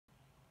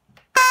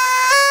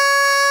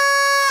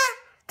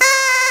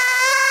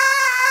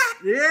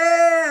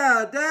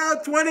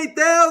Dow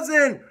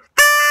 20,000.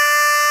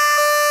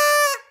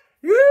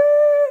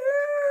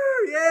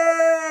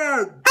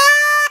 Yeah.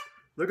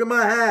 Look at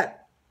my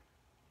hat.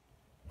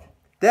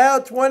 Dow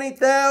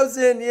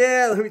 20,000.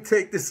 Yeah, let me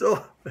take this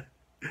off.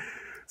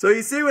 So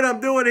you see what I'm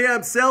doing here?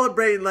 I'm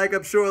celebrating like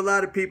I'm sure a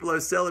lot of people are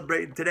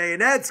celebrating today.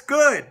 And that's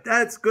good.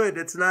 That's good.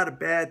 It's not a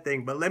bad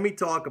thing. But let me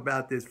talk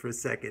about this for a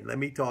second. Let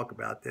me talk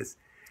about this.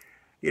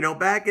 You know,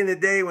 back in the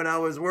day when I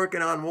was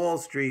working on Wall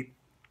Street,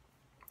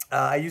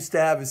 I used to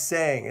have a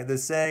saying. And the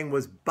saying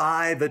was,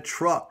 buy the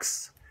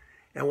trucks.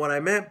 And what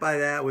I meant by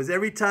that was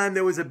every time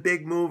there was a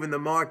big move in the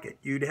market,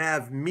 you'd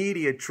have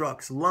media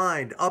trucks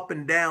lined up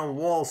and down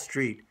Wall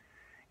Street.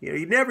 You know,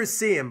 you'd never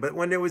see them, but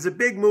when there was a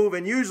big move,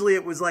 and usually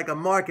it was like a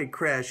market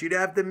crash, you'd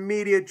have the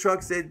media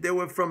trucks. They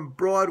were from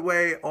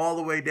Broadway all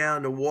the way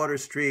down to Water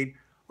Street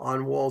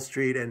on Wall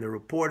Street, and the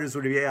reporters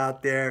would be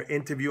out there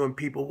interviewing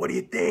people. What do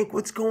you think?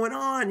 What's going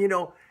on? You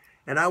know,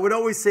 and I would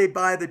always say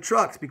buy the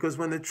trucks, because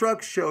when the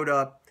trucks showed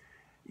up,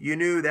 you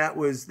knew that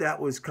was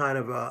kind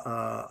of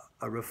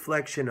a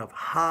reflection of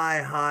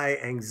high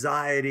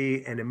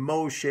anxiety and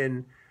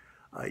emotion.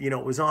 You know,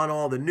 it was on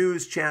all the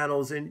news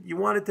channels, and you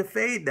wanted to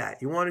fade that.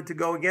 You wanted to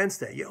go against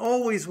that. You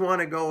always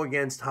want to go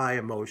against high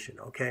emotion,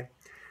 okay?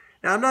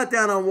 Now, I'm not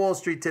down on Wall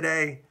Street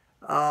today,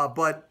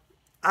 but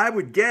I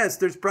would guess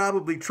there's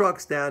probably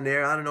trucks down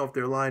there. I don't know if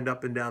they're lined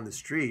up and down the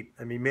street.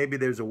 I mean, maybe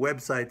there's a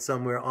website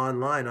somewhere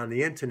online on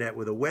the internet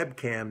with a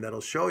webcam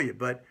that'll show you,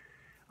 but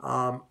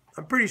I'm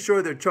pretty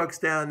sure there are trucks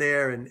down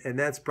there, and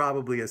that's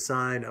probably a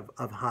sign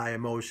of high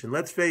emotion.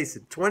 Let's face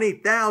it,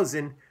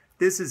 20,000.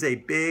 This is a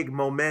big,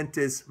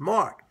 momentous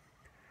mark.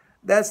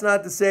 That's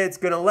not to say it's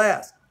going to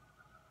last.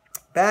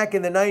 Back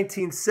in the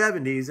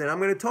 1970s, and I'm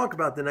going to talk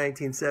about the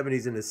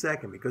 1970s in a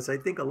second because I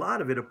think a lot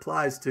of it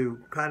applies to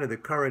kind of the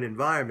current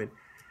environment.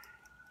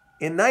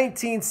 In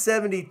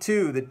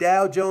 1972, the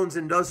Dow+Jones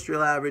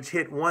Industrial Average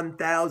hit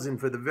 1,000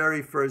 for the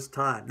very first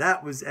time.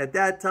 That was, at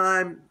that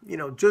time, you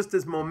know, just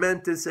as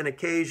momentous an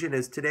occasion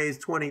as today's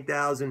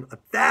 20,000.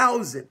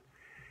 1,000,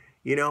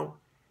 you know.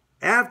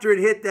 After it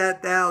hit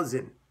that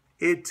 1,000,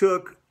 it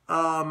took,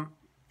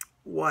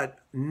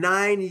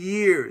 9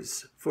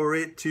 years for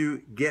it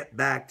to get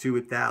back to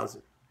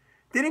 1,000.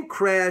 Didn't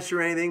crash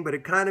or anything, but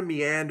it kind of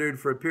meandered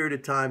for a period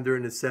of time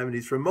during the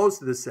 70s. For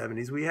most of the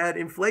 70s, we had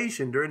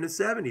inflation during the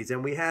 70s,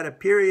 and we had a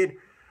period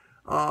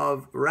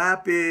of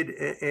rapid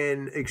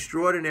and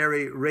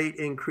extraordinary rate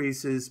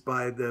increases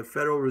by the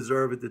Federal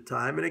Reserve at the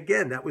time. And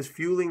again, that was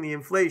fueling the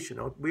inflation.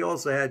 We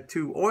also had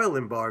 2 oil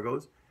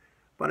embargoes,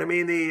 but I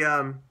mean,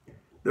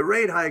 the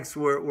rate hikes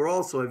were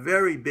also a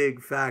very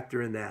big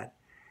factor in that.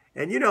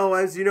 And, you know,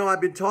 as you know,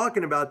 I've been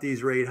talking about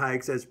these rate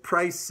hikes as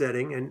price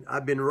setting, and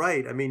I've been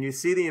right. I mean, you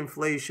see the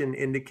inflation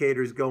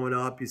indicators going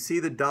up. You see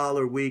the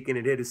dollar weaken.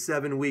 It hit a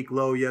 7-week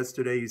low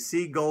yesterday. You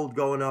see gold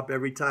going up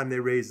every time they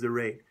raise the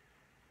rate.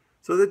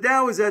 So the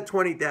Dow is at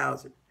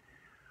 20,000.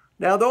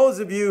 Now, those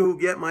of you who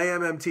get my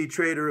MMT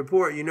Trader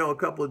report, you know, a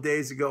couple of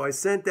days ago, I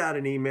sent out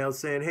an email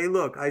saying, hey,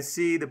 look, I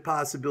see the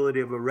possibility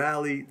of a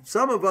rally.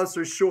 Some of us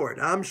are short.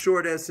 I'm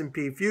short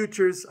S&P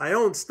futures. I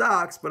own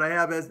stocks, but I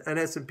have an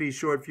S&P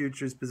short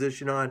futures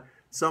position on.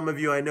 Some of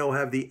you I know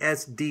have the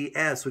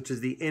SDS, which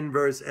is the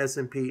inverse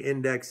S&P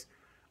index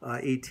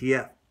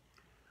ETF.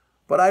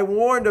 But I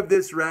warned of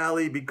this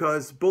rally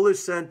because bullish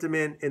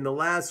sentiment in the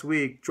last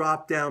week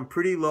dropped down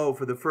pretty low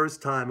for the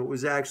first time. It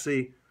was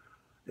actually,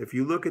 if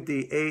you look at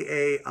the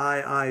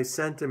AAII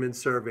sentiment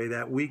survey,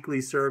 that weekly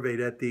survey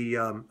that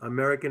the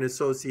American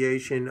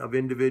Association of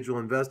Individual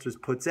Investors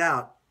puts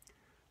out,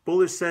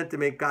 bullish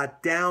sentiment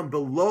got down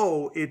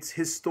below its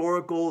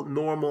historical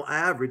normal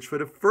average for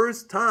the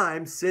first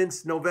time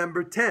since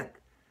November 10th.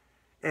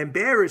 And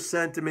bearish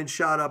sentiment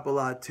shot up a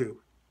lot too.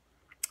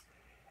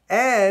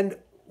 And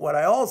what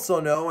I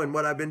also know, and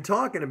what I've been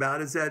talking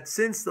about, is that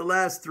since the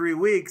last 3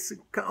 weeks,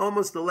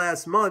 almost the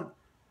last month,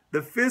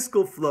 the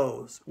fiscal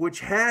flows, which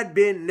had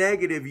been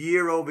negative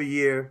year over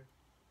year,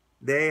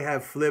 they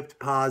have flipped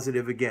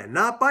positive again.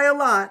 Not by a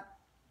lot,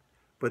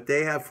 but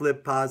they have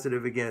flipped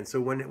positive again. So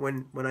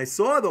when I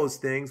saw those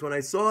things, when I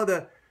saw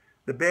the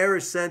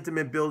bearish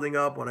sentiment building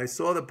up, when I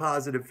saw the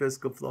positive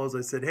fiscal flows,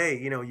 I said, hey,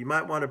 you know, you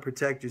might want to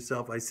protect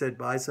yourself. I said,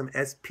 buy some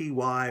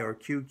SPY or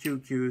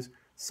QQQs.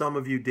 Some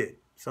of you did.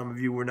 Some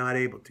of you were not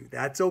able to.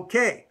 That's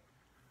okay.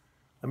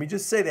 Let me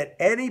just say that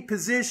any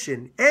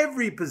position,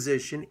 every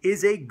position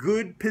is a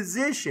good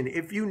position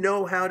if you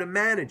know how to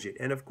manage it.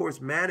 And of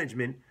course,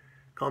 management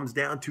comes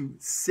down to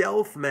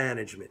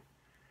self-management.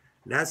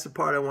 And that's the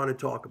part I want to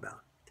talk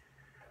about.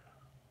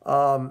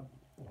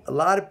 A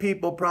lot of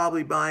people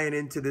probably buying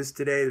into this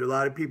today. There are a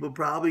lot of people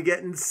probably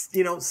getting,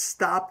 you know,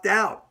 stopped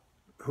out,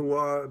 who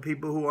are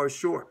people who are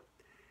short.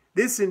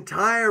 This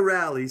entire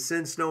rally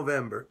since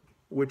November,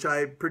 which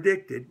I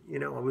predicted, you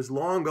know, I was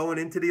long going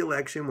into the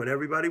election when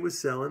everybody was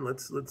selling.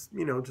 Let's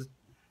you know, just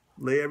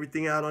lay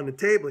everything out on the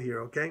table here,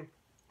 okay?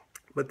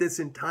 But this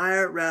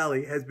entire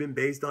rally has been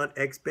based on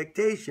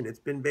expectation. It's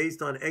been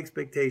based on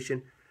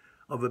expectation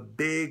of a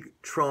big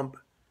Trump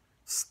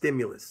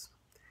stimulus.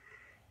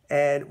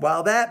 And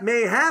while that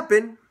may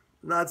happen,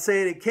 I'm not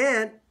saying it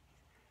can't,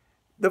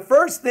 the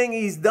first thing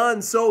he's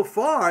done so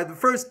far, the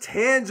first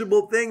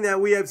tangible thing that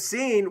we have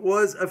seen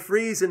was a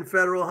freeze in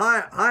federal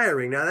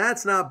hiring. Now,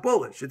 that's not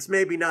bullish. It's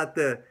maybe not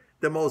the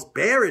most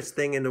bearish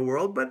thing in the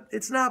world, but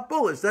it's not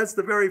bullish. That's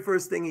the very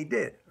first thing he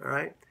did, all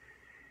right?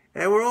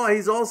 And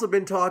he's also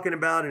been talking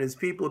about, and his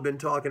people have been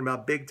talking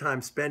about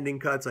big-time spending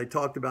cuts. I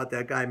talked about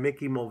that guy,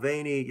 Mickey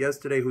Mulvaney,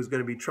 yesterday, who's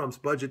going to be Trump's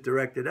budget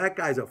director. That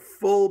guy's a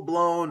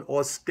full-blown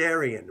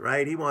austerian,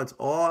 right? He wants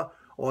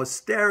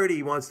austerity.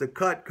 He wants to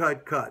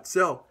cut.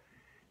 So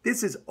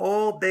this is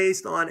all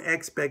based on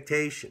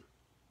expectation.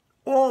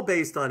 All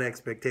based on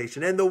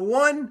expectation. And the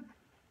one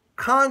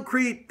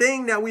concrete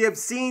thing that we have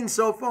seen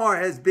so far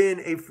has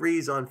been a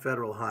freeze on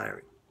federal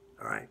hiring.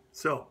 All right,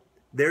 so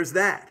there's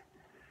that.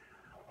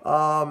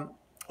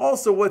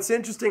 Also, what's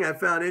interesting, I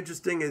found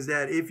interesting, is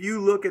that if you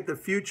look at the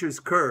futures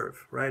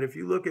curve, right, if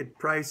you look at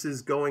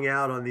prices going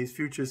out on these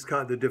futures,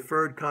 the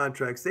deferred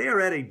contracts, they are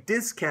at a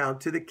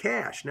discount to the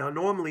cash. Now,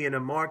 normally in a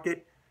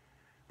market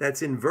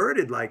that's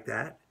inverted like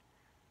that,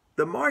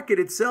 the market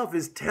itself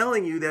is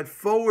telling you that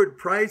forward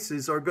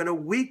prices are going to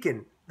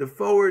weaken.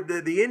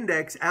 The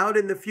index out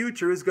in the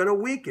future is going to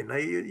weaken. Now,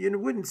 you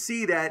wouldn't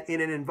see that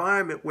in an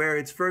environment where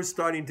it's first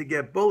starting to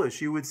get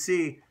bullish. You would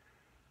see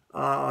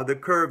the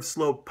curve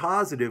slope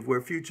positive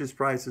where futures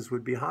prices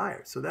would be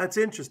higher. So that's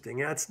interesting.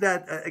 That's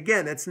not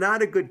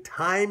a good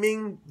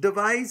timing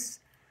device,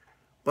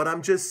 but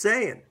I'm just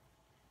saying,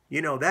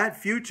 that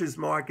futures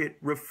market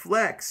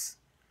reflects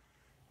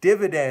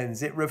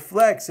dividends. It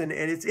reflects, and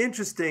it's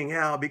interesting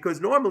how,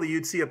 because normally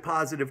you'd see a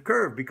positive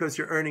curve because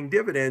you're earning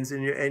dividends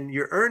and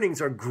your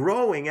earnings are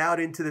growing out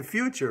into the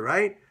future,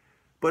 right?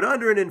 But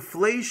under an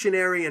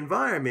inflationary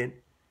environment,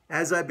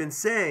 as I've been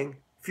saying,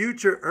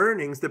 future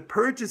earnings, the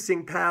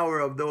purchasing power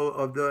of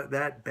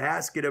that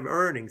basket of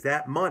earnings,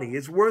 that money,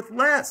 is worth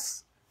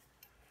less.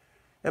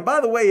 And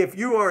by the way, if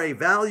you are a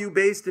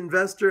value-based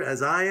investor,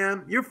 as I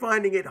am, you're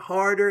finding it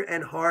harder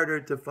and harder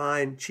to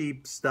find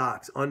cheap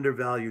stocks,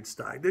 undervalued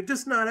stocks. They're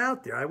just not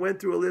out there. I went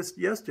through a list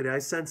yesterday. I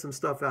sent some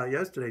stuff out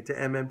yesterday to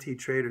MMT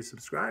Trader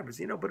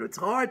subscribers, but it's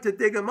hard to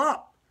dig them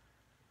up.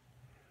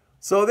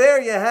 So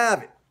there you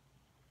have it.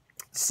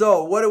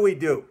 So what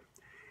do?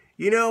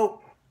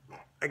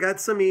 I got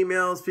some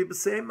emails, people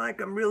saying, Mike,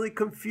 I'm really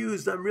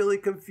confused.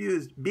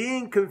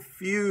 Being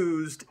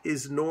confused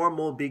is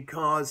normal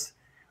because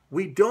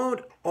we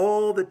don't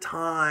all the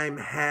time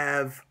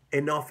have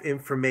enough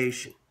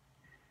information,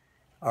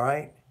 all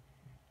right?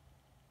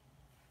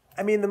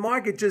 I mean, the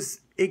market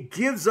it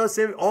gives us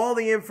all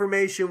the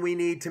information we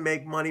need to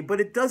make money, but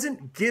it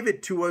doesn't give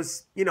it to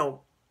us,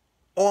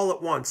 all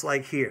at once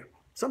like here.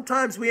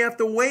 Sometimes we have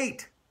to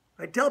wait.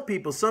 I tell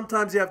people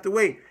sometimes you have to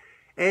wait.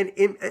 And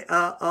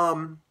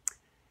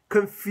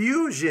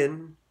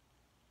confusion,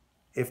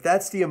 if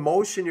that's the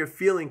emotion you're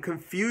feeling,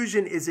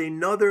 confusion is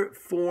another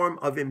form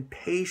of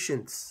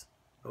impatience.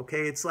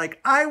 Okay, it's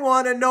like, I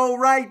want to know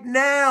right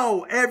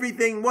now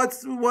everything.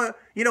 What's going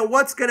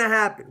to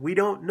happen? We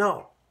don't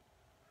know.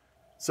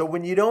 So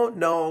when you don't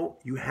know,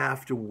 you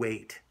have to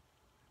wait.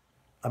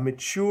 A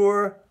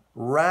mature,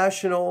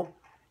 rational,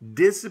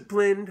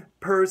 disciplined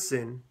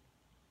person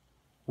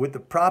with the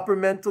proper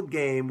mental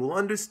game will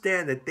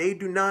understand that they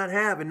do not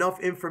have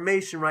enough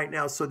information right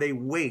now, so they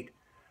wait.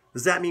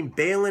 Does that mean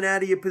bailing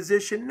out of your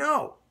position?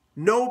 No.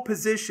 No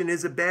position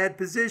is a bad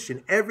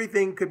position.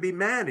 Everything could be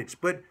managed,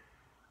 but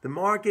the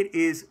market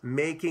is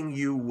making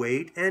you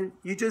wait, and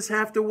you just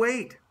have to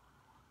wait.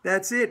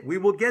 That's it. We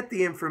will get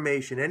the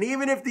information. And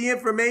even if the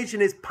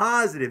information is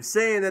positive,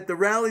 saying that the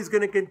rally is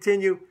going to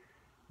continue,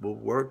 we'll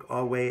work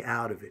our way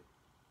out of it.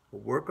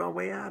 We'll work our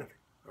way out of it,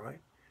 all right?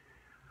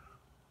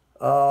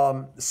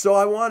 So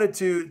I wanted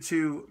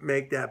to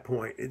make that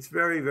point. It's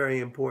very, very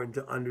important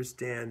to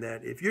understand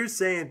that if you're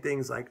saying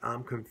things like,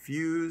 I'm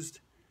confused,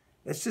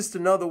 that's just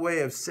another way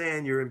of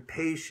saying you're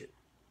impatient.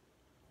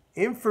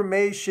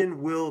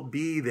 Information will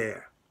be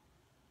there.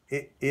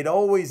 It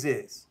always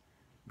is.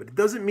 But it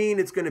doesn't mean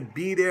it's going to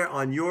be there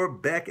on your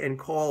beck and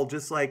call,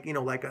 just like,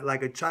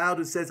 like a child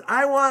who says,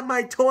 I want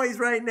my toys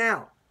right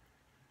now.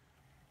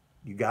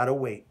 You got to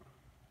wait.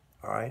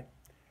 All right.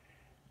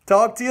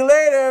 Talk to you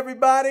later,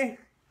 everybody.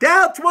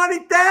 Dow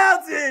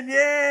 20,000,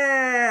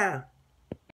 yeah!